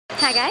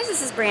Hi guys,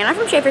 this is Brianna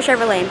from Schafer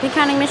Chevrolet in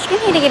Pinconning, Michigan,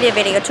 here to give you a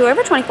video tour of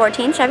a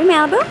 2014 Chevy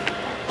Malibu.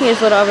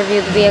 Here's a little overview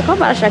of the vehicle,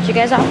 but I'll start you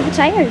guys off with the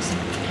tires.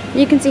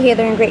 You can see here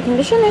they're in great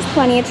condition, there's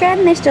plenty of tread,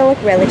 and they still look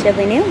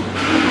relatively new.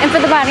 And for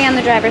the body on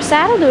the driver's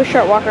side, I'll do a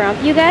short walk around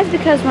with you guys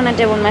because when I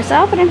did one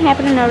myself, I didn't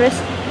happen to notice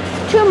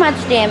too much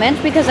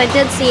damage because I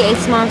did see a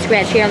small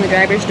scratch here on the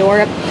driver's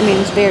door. I mean,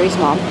 it's very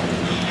small.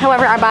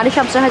 However, our body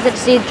shop still has it to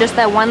see just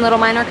that one little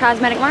minor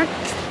cosmetic mark,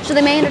 so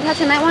they may end up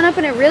touching that one up,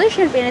 and it really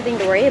shouldn't be anything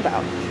to worry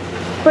about.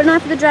 But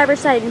not for the driver's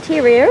side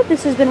interior.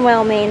 This has been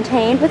well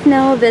maintained with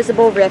no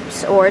visible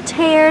rips or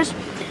tears.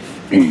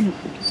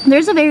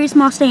 There's a very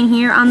small stain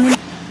here on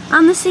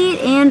the seat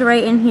and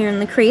right in here in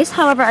the crease.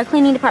 However, our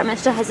cleaning department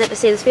still has it to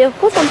see this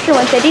vehicle, so I'm sure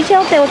once they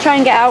detail it, they will try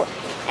and get out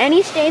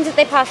any stains that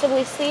they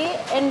possibly see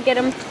and get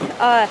them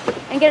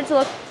and get it to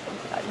look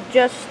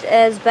just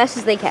as best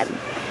as they can.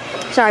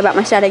 Sorry about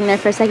my stuttering there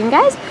for a second,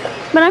 guys.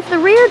 But on for the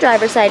rear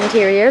driver's side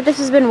interior, this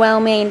has been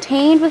well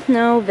maintained with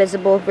no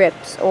visible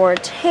rips or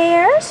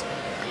tears.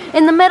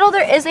 In the middle,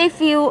 there is a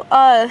few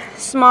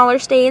smaller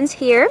stains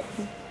here.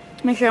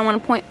 Make sure I want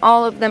to point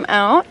all of them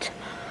out.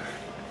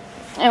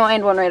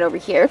 And one right over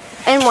here.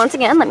 And once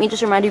again, let me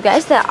just remind you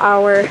guys that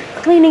our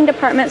cleaning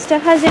department still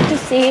has it to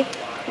see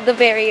the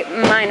very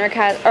minor,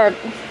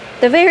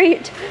 the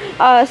very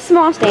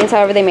small stains.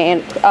 However, they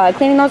may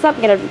cleaning those up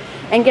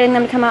and getting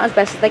them to come out as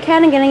best as they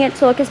can and getting it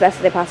to look as best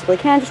as they possibly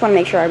can. Just want to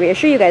make sure I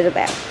reassure you guys of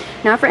that.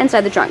 Now for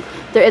inside the trunk.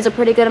 There is a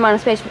pretty good amount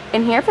of space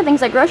in here for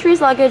things like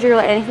groceries, luggage, or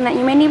anything that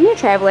you may need when you're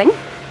traveling.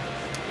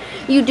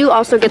 You do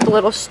also get the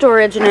little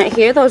storage net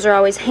here. Those are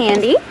always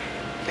handy.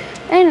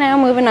 And now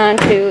moving on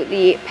to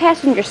the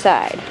passenger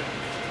side.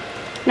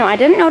 Now I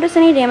didn't notice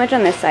any damage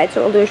on this side,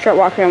 so we'll do a short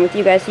walk around with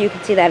you guys so you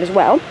can see that as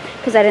well.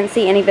 Because I didn't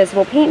see any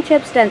visible paint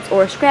chips, dents,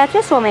 or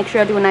scratches, so I'll make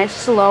sure I do a nice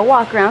slow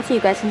walk around so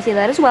you guys can see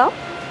that as well.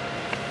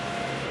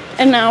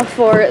 And now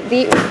for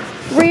the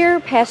rear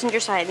passenger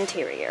side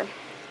interior.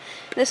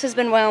 This has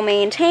been well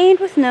maintained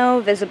with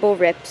no visible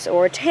rips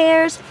or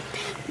tears.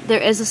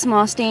 There is a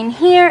small stain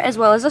here as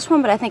well as this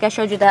one, but I think I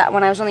showed you that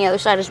when I was on the other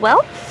side as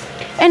well.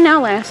 And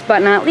now last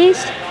but not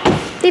least,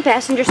 the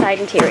passenger side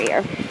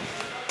interior.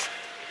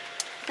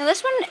 Now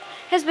this one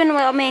has been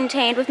well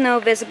maintained with no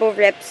visible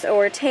rips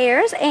or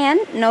tears and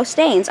no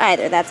stains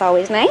either. That's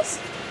always nice.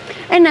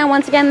 And now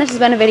once again, this has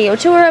been a video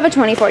tour of a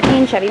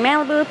 2014 Chevy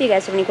Malibu. If you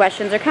guys have any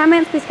questions or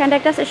comments, please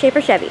contact us at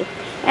Schafer Chevy.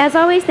 As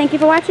always, thank you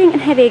for watching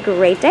and have a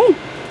great day.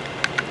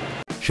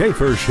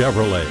 Schafer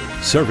Chevrolet,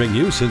 serving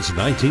you since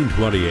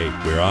 1928.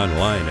 We're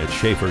online at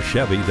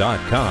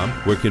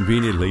schaferchevy.com. We're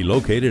conveniently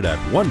located at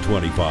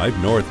 125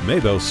 North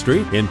Mable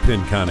Street in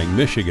Pinconning,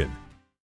 Michigan.